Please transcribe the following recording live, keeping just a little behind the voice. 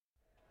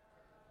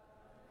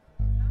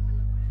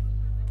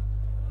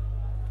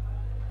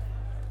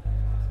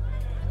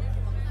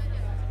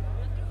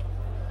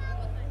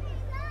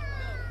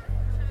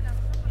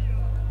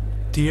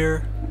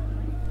Dear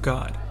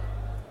God,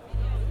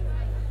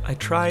 I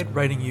tried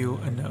writing you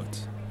a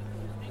note,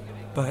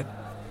 but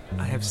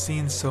I have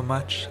seen so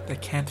much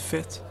that can't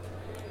fit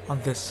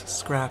on this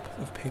scrap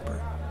of paper.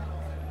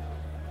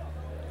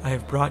 I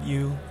have brought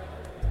you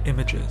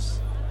images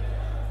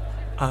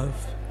of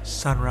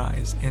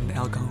sunrise in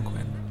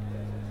Algonquin,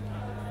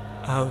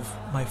 of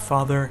my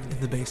father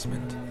in the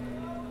basement,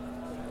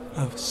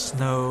 of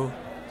snow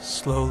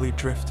slowly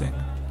drifting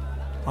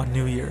on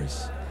New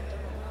Year's,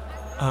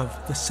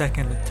 of the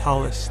second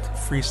tallest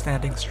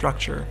freestanding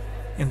structure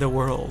in the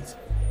world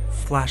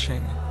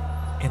flashing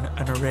in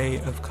an array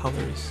of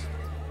colors,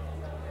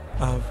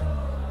 of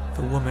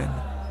the woman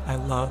I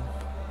love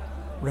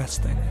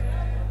resting,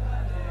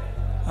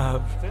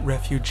 of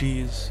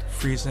refugees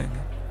freezing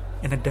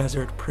in a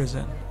desert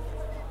prison,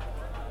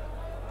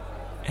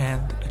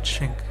 and a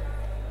chink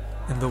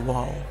in the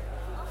wall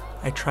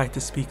I tried to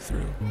speak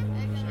through.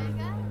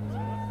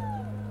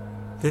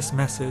 This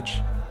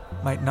message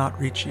might not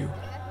reach you.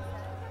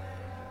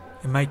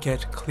 It might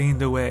get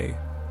cleaned away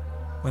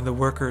when the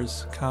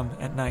workers come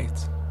at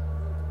night,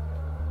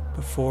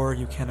 before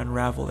you can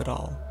unravel it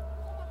all.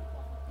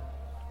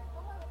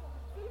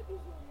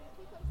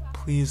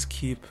 Please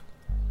keep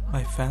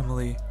my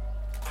family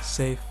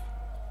safe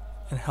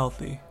and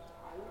healthy,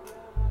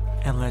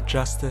 and let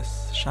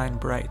justice shine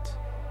bright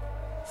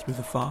through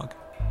the fog.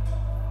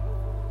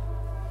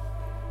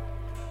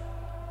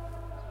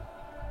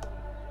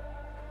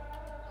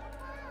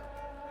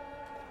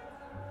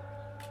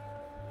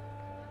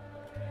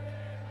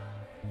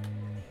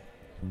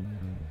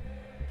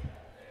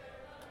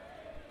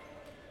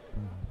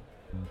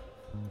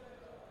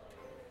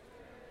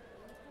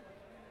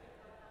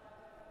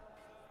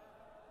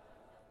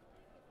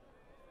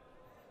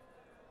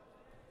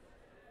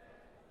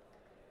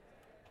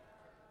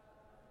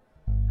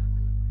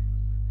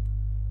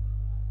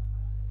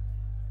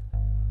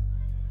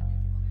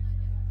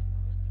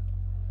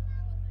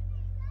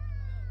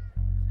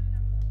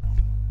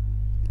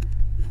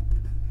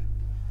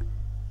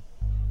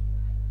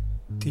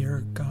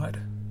 Dear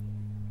God,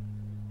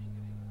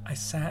 I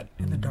sat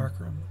in the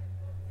darkroom,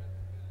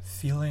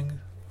 feeling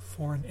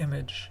for an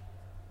image,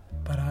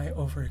 but I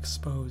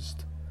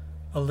overexposed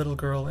a little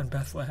girl in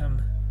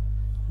Bethlehem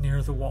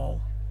near the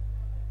wall.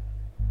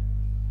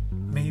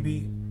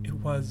 Maybe it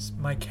was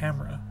my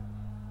camera,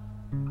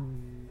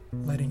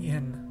 letting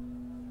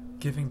in,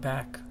 giving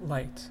back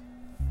light.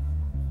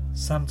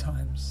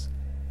 Sometimes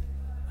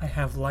I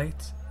have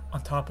light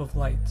on top of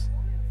light,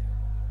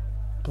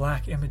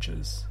 black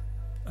images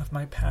of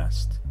my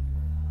past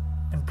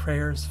and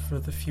prayers for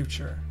the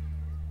future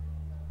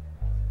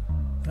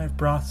that I've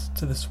brought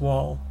to this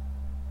wall.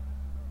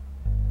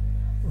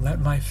 Let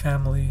my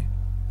family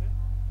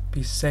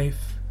be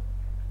safe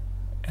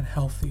and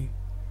healthy.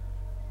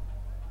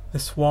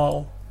 This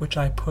wall which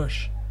I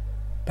push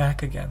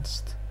back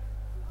against.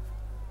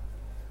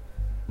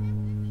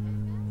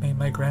 May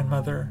my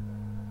grandmother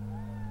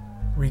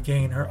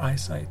regain her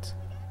eyesight,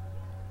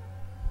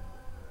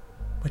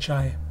 which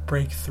I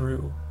break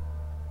through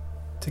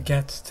to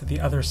get to the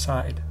other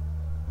side.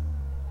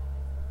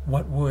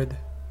 What would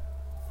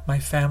my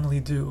family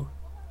do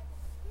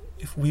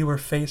if we were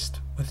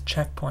faced with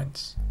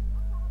checkpoints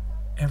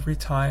every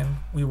time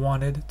we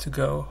wanted to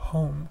go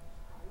home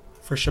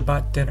for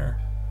Shabbat dinner?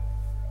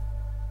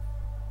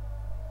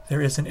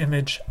 There is an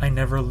image I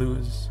never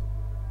lose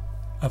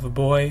of a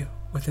boy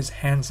with his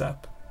hands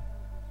up.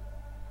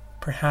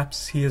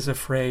 Perhaps he is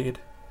afraid,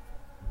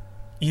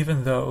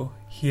 even though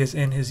he is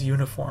in his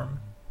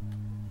uniform,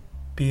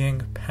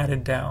 being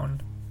patted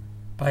down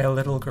by a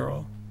little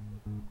girl.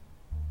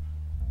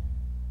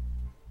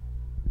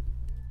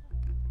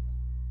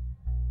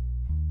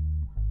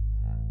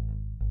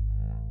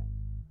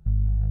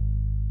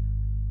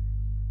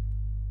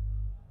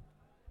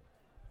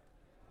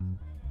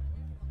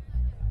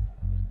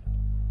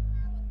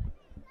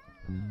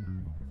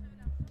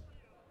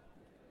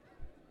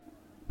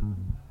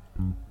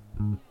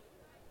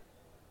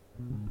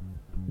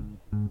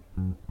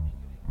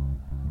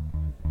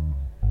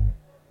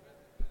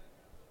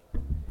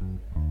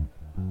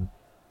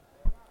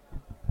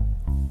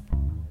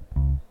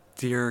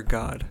 Dear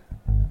God,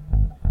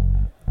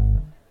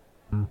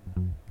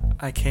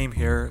 I came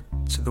here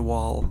to the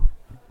wall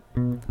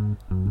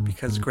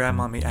because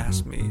Grandmommy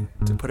asked me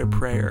to put a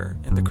prayer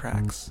in the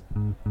cracks.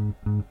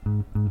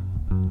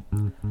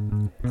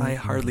 I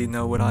hardly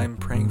know what I'm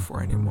praying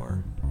for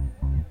anymore.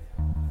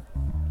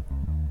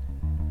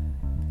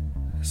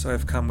 So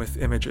I've come with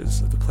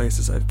images of the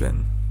places I've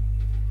been.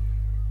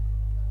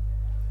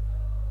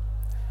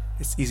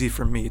 It's easy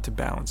for me to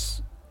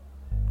bounce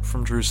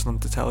from Jerusalem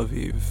to Tel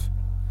Aviv,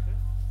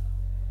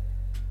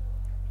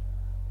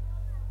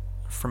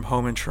 from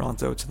home in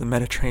Toronto to the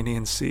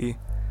Mediterranean Sea,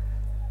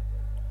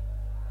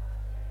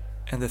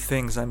 and the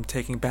things I'm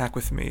taking back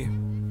with me,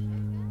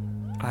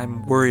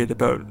 I'm worried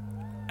about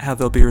how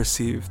they'll be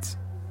received.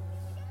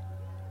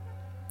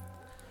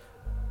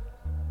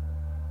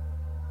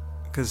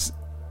 Because,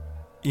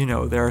 you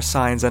know, there are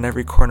signs on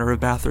every corner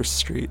of Bathurst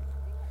Street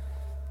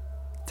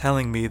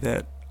telling me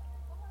that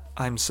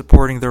I'm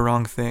supporting the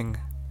wrong thing,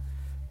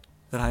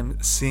 that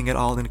I'm seeing it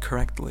all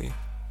incorrectly.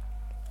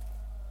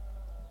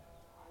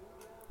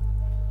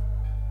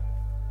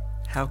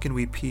 How can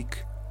we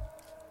peek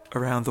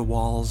around the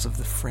walls of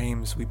the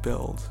frames we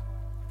build?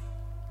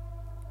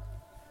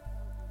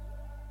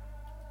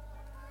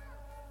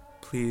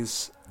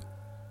 Please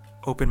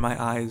open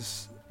my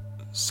eyes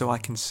so I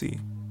can see.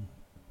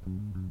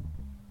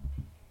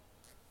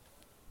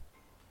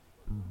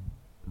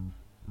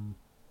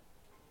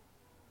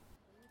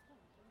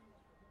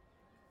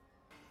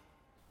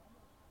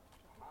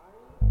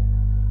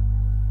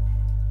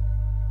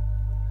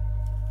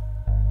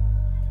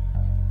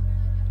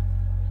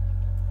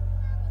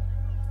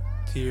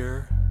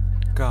 Dear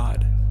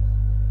God,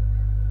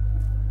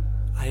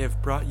 I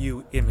have brought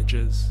you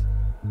images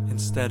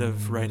instead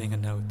of writing a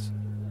note.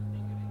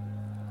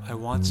 I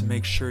want to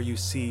make sure you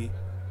see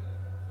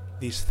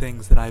these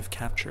things that I've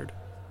captured.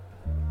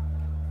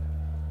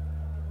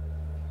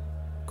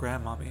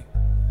 Grandmommy,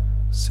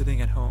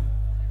 sitting at home.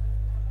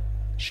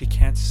 She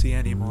can't see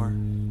anymore,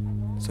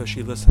 so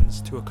she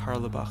listens to a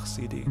Karlebach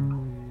CD.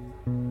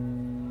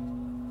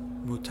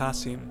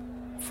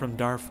 Mutasim from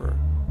Darfur,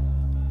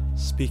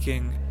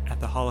 speaking at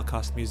the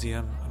Holocaust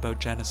Museum about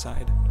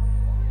genocide,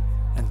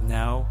 and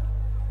now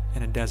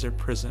in a desert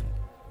prison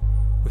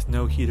with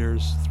no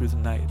heaters through the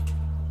night.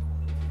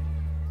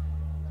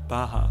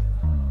 Baha,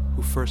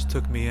 who first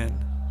took me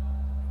in,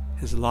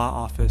 his law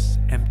office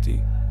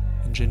empty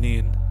in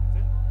Jenin,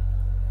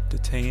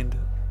 detained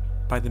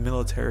by the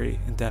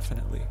military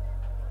indefinitely.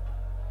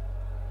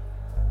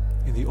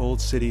 In the old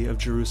city of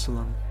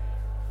Jerusalem,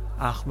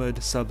 Ahmed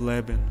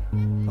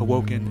Sableben,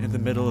 awoken in the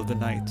middle of the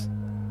night,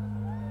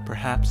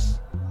 perhaps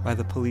by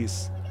the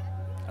police,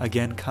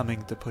 again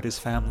coming to put his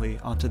family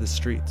onto the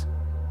street.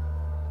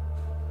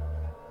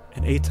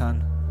 And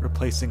Eitan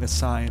replacing a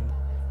sign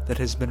that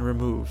has been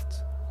removed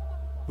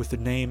with the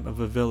name of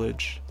a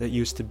village that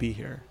used to be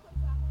here.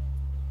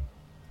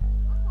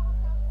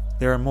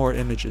 There are more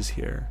images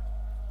here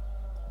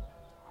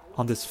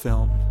on this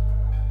film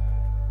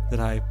that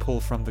I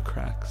pull from the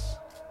cracks,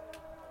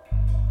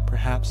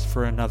 perhaps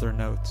for another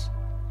note.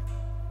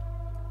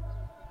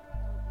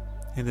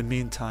 In the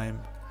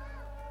meantime,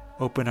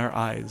 open our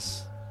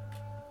eyes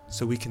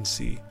so we can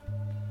see.